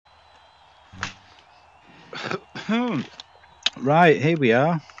Right, here we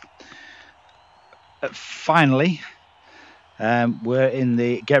are. Finally, we're in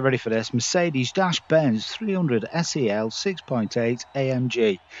the, get ready for this, Mercedes-Benz 300 SEL 6.8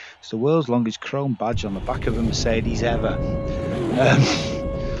 AMG. It's the world's longest chrome badge on the back of a Mercedes ever.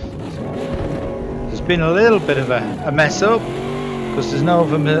 There's been a little bit of a mess up because there's no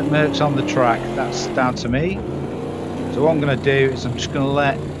other mercs on the track. That's down to me. So what I'm going to do is I'm just going to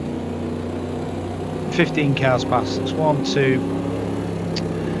let 15 cars past us. 1, 2,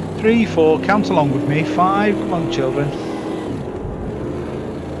 3, 4, count along with me. 5, come on children.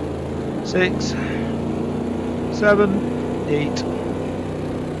 6, 7, 8,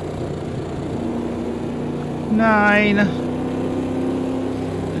 9,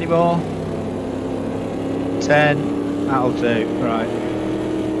 any more? 10, that'll do, right.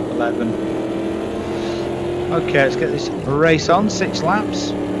 11. Okay, let's get this race on, 6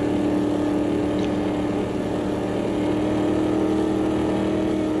 laps.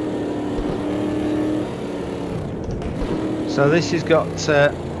 So this has got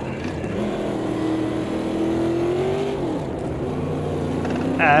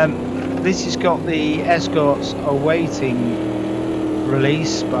the escorts awaiting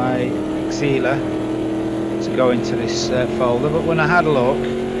release by Xela to go into this folder, but when I had a look,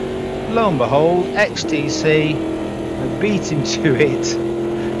 lo and behold, XTC beat into it,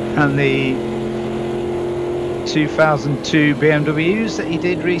 and the 2002 BMWs that he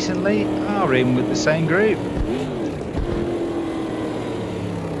did recently are in with the same group.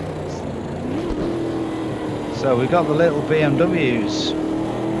 So we've got the little BMWs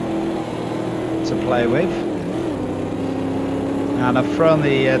to play with, and I've thrown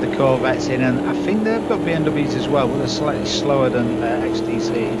the Corvettes in, and I think they've got BMWs as well, but they're slightly slower than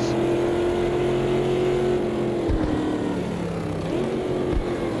XTCs.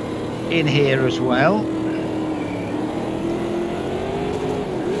 In here as well.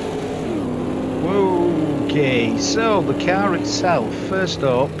 Okay, so the car itself, first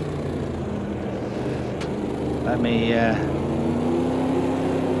up, let me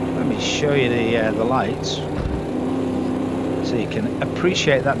show you the lights so you can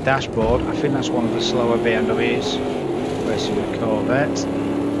appreciate that dashboard. I think that's one of the slower BMWs racing with Corvette.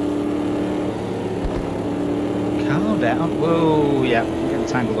 Calm down. Whoa, yeah, I'm getting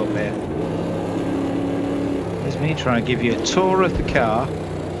tangled up here. Here's me trying to give you a tour of the car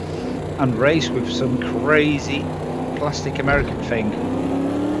and race with some crazy plastic American thing.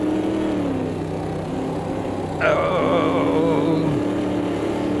 Oh.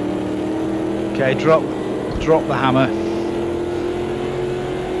 Okay, drop the hammer.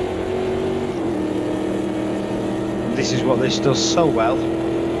 This is what this does so well.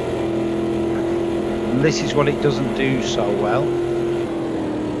 And this is what it doesn't do so well.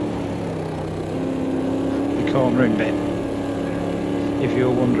 The cornering bit, if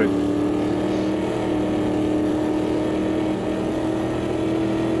you're wondering.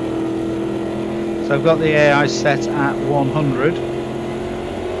 So I've got the AI set at 100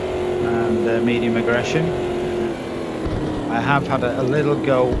 and medium aggression. I have had a little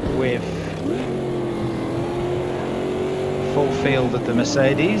go with full field of the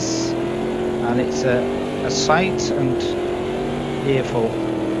Mercedes, and it's a sight and earful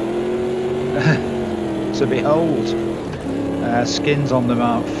to behold. Skins on them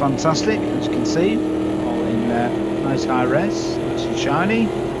are fantastic, as you can see, all in nice high res, nice and shiny.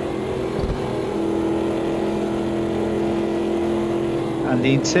 And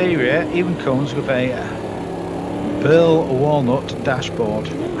the interior even comes with a burl walnut dashboard,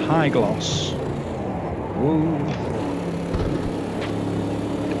 high gloss. Woo.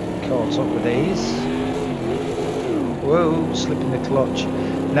 Caught up with these. Whoa, slipping the clutch.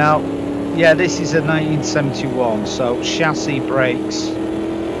 Now, yeah, this is a 1971, so chassis brakes.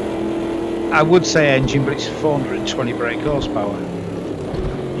 I would say engine, but it's 420 brake horsepower.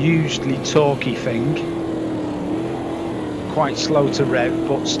 Hugely torquey thing. Quite slow to rev,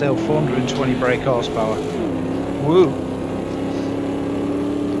 but still 420 brake horsepower. Woo!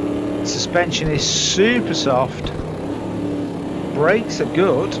 Suspension is super soft. Brakes are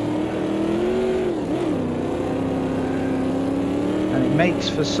good, and it makes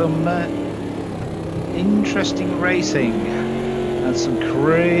for some interesting racing and some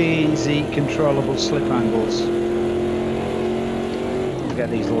crazy controllable slip angles. We'll get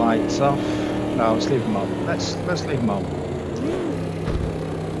these lights off. No, let's leave them on. Let's leave them on.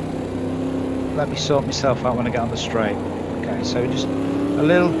 Let me sort myself out when I get on the straight. Okay, so just a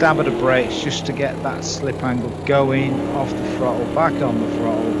little dab of the brakes just to get that slip angle going, off the throttle, back on the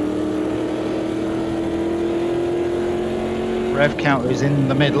throttle. Rev counter is in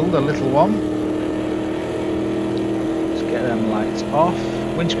the middle, the little one. get them lights off.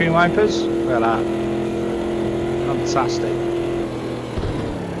 Windscreen wipers, look at that. Fantastic.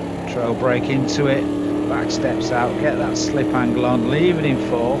 Trail brake into it, back steps out, get that slip angle on, leave it in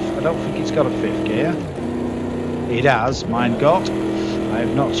fourth. I don't think it's got a fifth gear. It has, mine got. I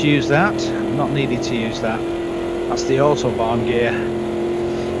have not used that, I've not needed to use that. That's the Autobahn gear.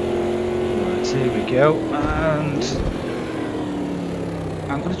 Right, here we go, and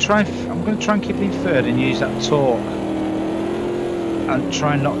I'm going to try and keep it in third and use that torque, and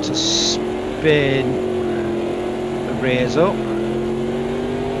try not to spin the rears up.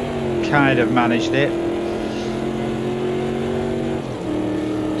 Kind of managed it.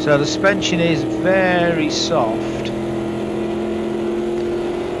 So the suspension is very soft.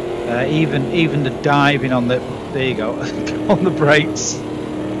 Even the diving on the, there you go, on the brakes.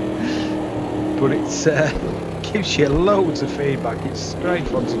 But it's gives you loads of feedback. It's great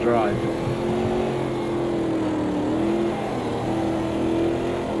fun to drive.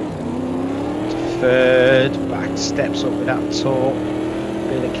 Third, back steps up with that torque,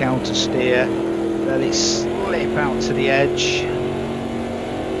 bit of counter steer, let it slip out to the edge.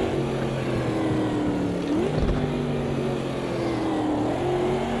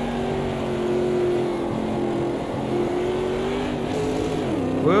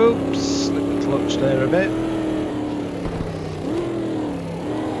 Whoops, slip the clutch there a bit.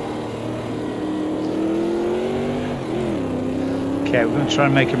 Okay, we're going to try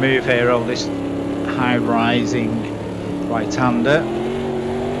and make a move here over this high rising right-hander.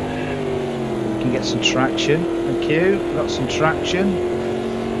 We can get some traction. Thank you. Got some traction.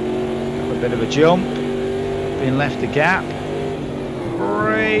 A bit of a jump. Been left a gap.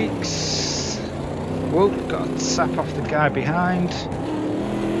 Brakes. Whoop, got to sap off the guy behind.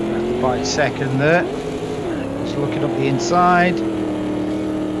 Left the bite second there. Just looking up the inside.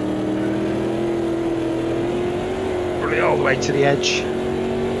 Run it all the way to the edge.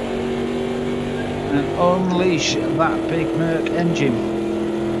 And unleash that big Merc engine.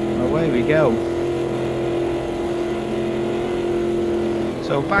 Away we go.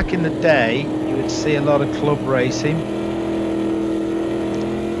 So back in the day, you would see a lot of club racing,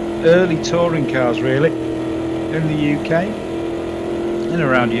 early touring cars really, in the UK and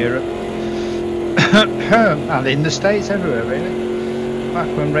around Europe, and in the States, everywhere really. Back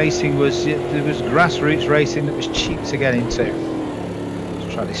when racing was, there was grassroots racing that was cheap to get into.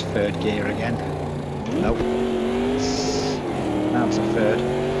 Let's try this third gear again. Nope. Now it's a third.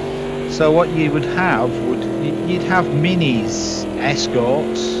 So what you would have you'd have Minis,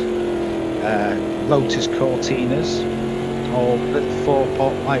 Escorts, Lotus Cortinas, or little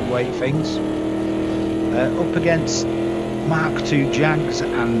 4-pot lightweight things, up against Mark II Jags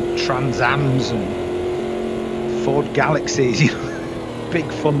and Transams and Ford Galaxies, you know, big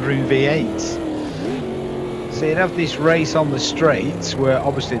thundering V8s. So you'd have this race on the straights where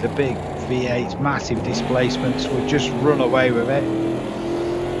obviously the big V8s, massive displacements, would just run away with it.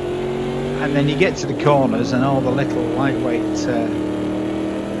 And then you get to the corners and all the little lightweight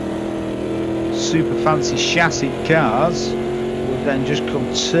super fancy chassis cars would then just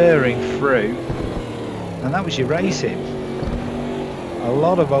come tearing through, and that was your racing. A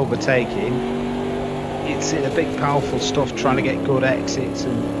lot of overtaking. You'd see the big powerful stuff trying to get good exits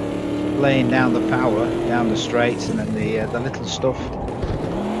and laying down the power down the straights, and then the little stuff,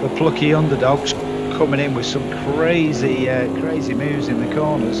 the plucky underdogs coming in with some crazy crazy moves in the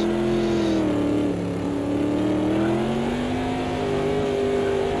corners.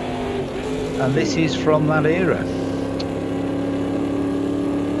 And this is from that era.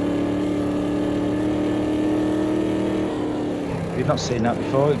 If you've not seen that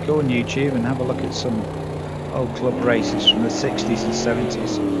before, go on YouTube and have a look at some old club races from the 60s and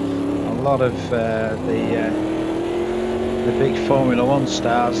 70s. A lot of the big Formula 1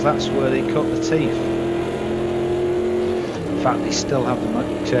 stars, that's where they cut the teeth. In fact, they still have them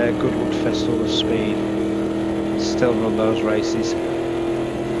at Goodwood Festival of Speed. Still run those races.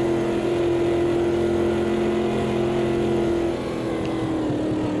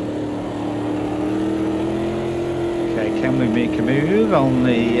 Can we make a move on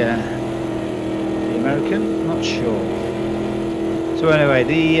the American? Not sure. So anyway,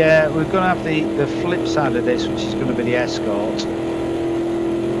 we're going to have the flip side of this, which is going to be the Escort,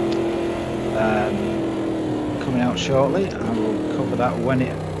 coming out shortly. I will cover that when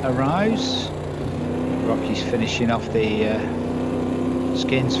it arrives. Rocky's finishing off the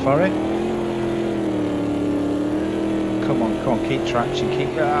skins for it. Come on, keep traction, keep.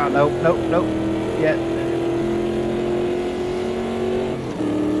 Nope. Yeah.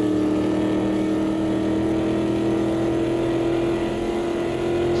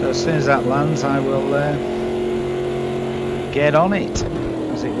 As soon as that lands, I will get on it,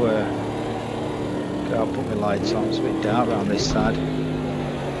 as it were. Okay, I'll put my lights on, it's a bit dark around this side.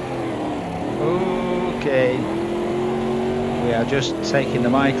 Okay, we are just taking the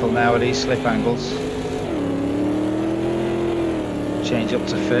Michael now at these slip angles. Change up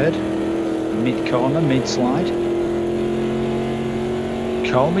to third, mid corner, mid slide.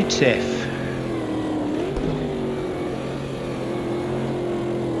 Call me Tiff.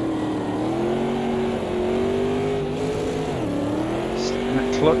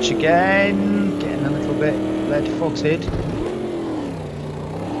 Clutch again, getting a little bit lead-footed.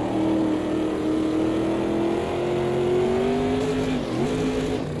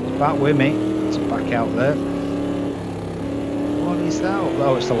 It's back with me, it's back out there. What is that?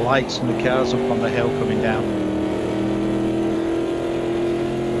 Oh, it's the lights and the cars up on the hill coming down.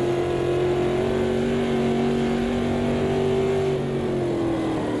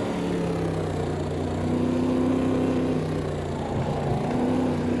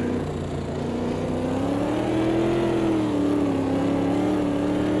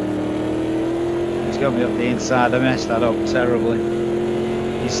 Got me up the inside, I messed that up terribly.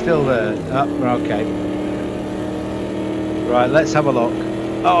 He's still there. Oh, okay. Right, let's have a look.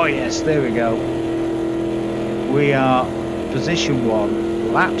 Oh yes, there we go. We are position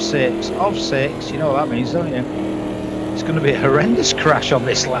 1, lap 6, of 6. You know what that means, don't you? It's going to be a horrendous crash on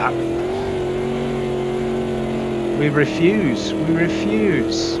this lap. We refuse. We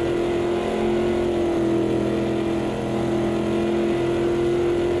refuse.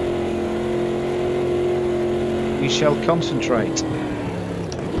 We shall concentrate.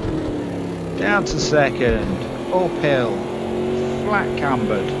 Down to second, uphill, flat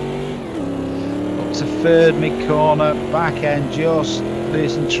cambered. Up to third, mid corner, back end just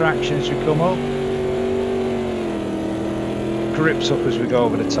losing traction as we come up. Grips up as we go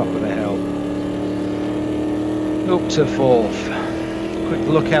over the top of the hill. Up to fourth. Quick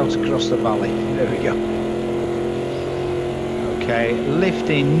look out across the valley. There we go. Okay,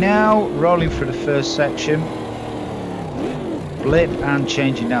 lifting now, rolling through the first section. Blip and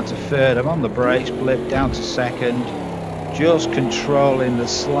changing down to third. I'm on the brakes, blip down to second. Just controlling the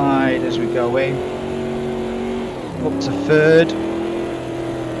slide as we go in. Up to third.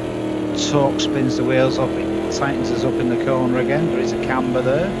 Torque spins the wheels up, it tightens us up in the corner again. There is a camber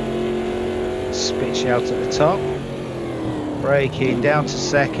there. Spits you out at the top. Braking down to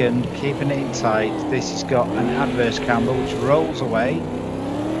second, keeping it in tight. This has got an adverse camber which rolls away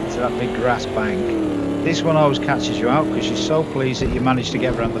into that big grass bank. This one always catches you out because you're so pleased that you managed to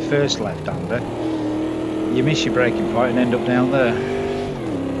get around the first left-hander. You miss your braking point and end up down there.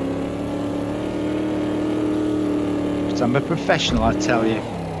 But I'm a professional, I tell you.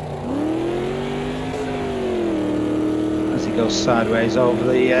 As he goes sideways over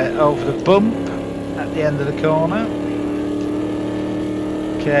the bump at the end of the corner.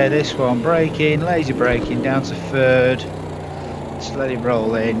 Okay, this one braking, lazy braking down to third. Just let it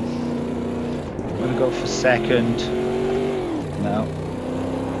roll in. I'm going to go for second. No.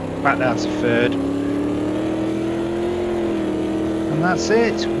 Back down to third. And that's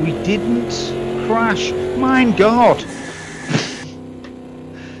it. We didn't crash. My God!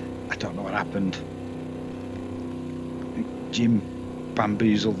 I don't know what happened. Jim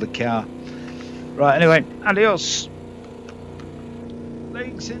bamboozled the car. Right, anyway, adios.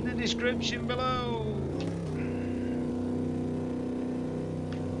 Links in the description below.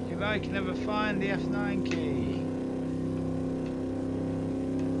 I can never find the F9 key.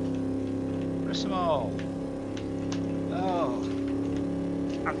 Press them all. Oh,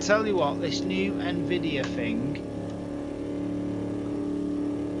 I'll tell you what, this new Nvidia thing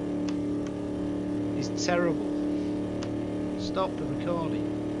is terrible. Stop the recording.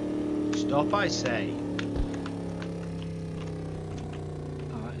 Stop, I say.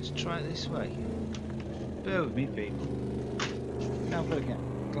 Alright, let's try it this way. Bear with me, people. Now I've got to get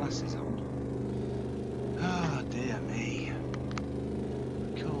glasses on. Ah, dear me.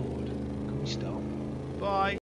 Record. Can we stop? Bye.